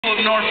of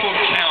Norfolk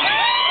County.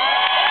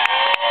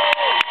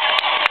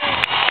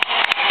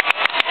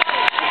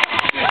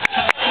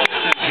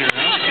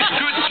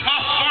 Good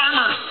tough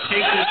farmers.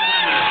 Take this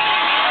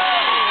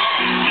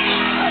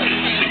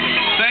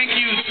Thank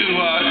you to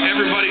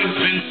everybody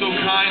who's been so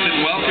kind and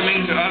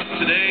welcoming to us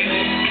today.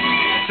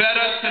 Fed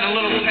us in a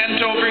little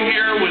tent over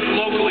here with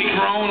locally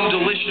grown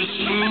delicious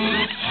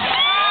food.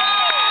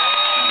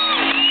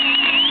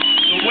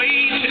 The way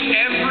to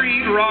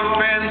every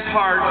rock band's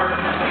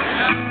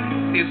heart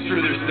is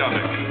through their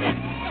stomach.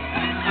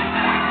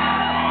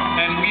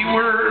 And we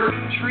were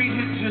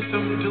treated to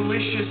some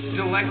delicious,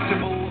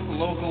 delectable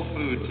local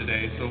food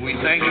today. So we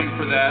thank you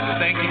for that.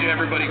 Thank you to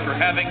everybody for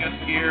having us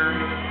here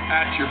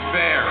at your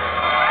fair.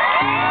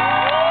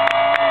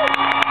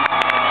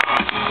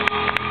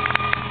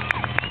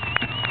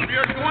 We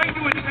are going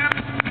to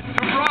attempt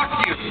to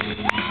rock you.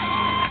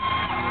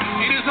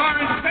 It is our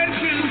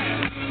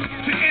intention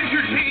to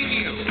entertain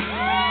you.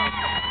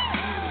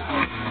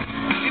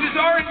 It is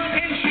our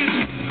intention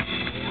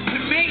to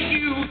make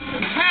you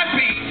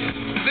happy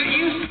that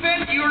you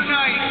spent your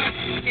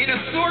night in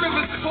a sort of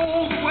a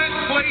cold, wet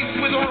place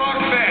with a rock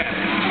band.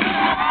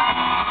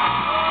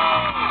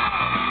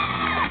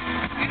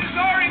 It is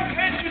our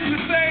intention to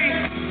say,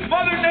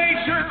 Mother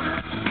Nature,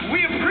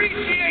 we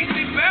appreciate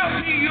the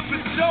bounty you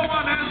bestow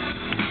on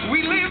us.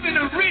 We live in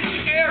a rich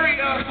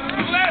area,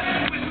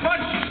 blessed with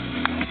much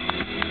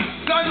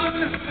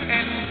sun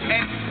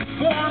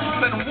and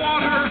warmth and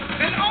water,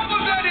 and all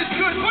of that is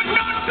good, but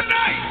not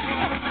tonight!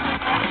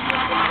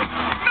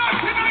 Not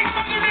tonight,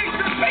 Mother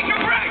Nature! Take a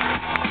break!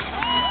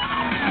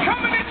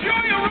 Come and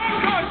enjoy a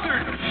rock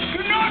concert!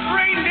 Do not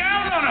rain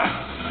down on us!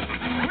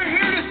 We're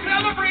here to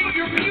celebrate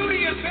your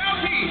beauty and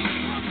bounty!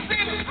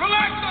 Sit,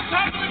 relax on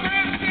top of the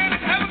grandstand,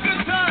 and have a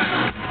good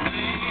time!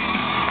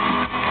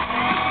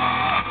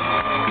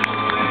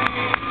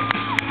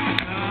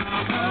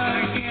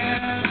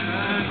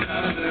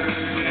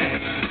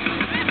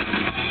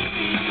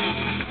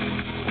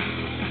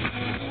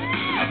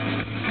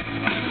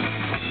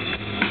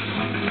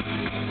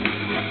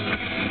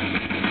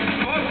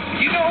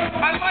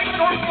 I like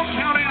Norfolk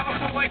County, I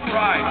also like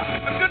pride.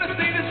 I'm going to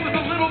say this with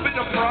a little bit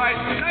of pride.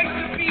 Nice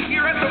to be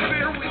here at the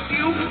fair with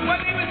you. My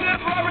name is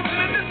Ed Robertson,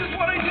 and this is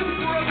what I do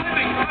for a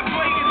living. I'm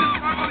playing in this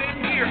rock band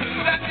here.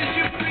 That is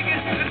Jim Friggin,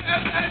 and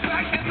that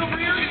back end over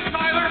here is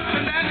Tyler,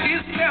 and that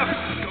is Kev.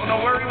 Don't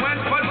know where he went,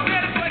 but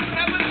that is like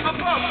heaven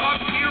above. I'm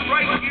here,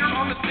 right here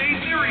on the stage.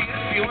 There he is,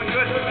 feeling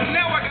good.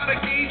 Now I got a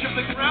gauge of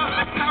the crowd,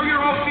 how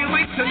you're all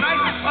feeling tonight.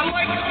 I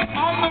like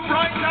on the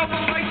ride, how the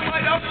lights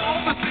light up,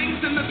 all the things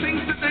and the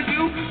things that they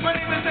do. My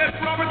name is Ed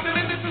Robertson,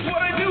 and this is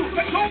what I do.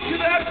 I told you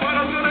that, but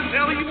I'm going to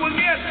tell you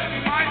again.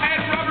 I'm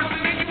Ed Robertson,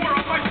 and you are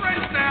all my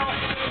friends now.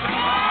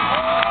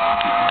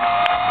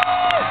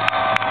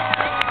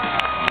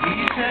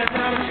 He's Ed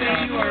Robertson,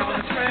 you are all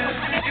his friends.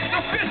 It's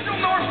official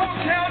Norfolk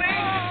County.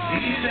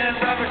 He's Ed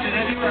Robertson,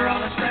 and you are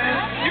all his friends.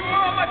 You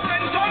are all my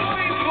friends on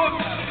Facebook.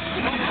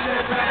 He's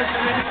Ed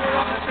Robertson, and you are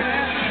all his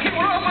friends. You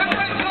are all my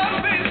friends on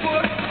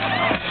Facebook.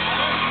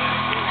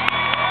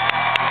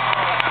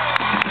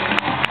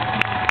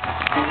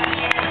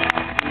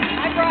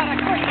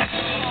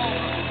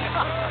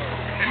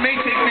 It may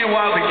take me a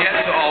while to get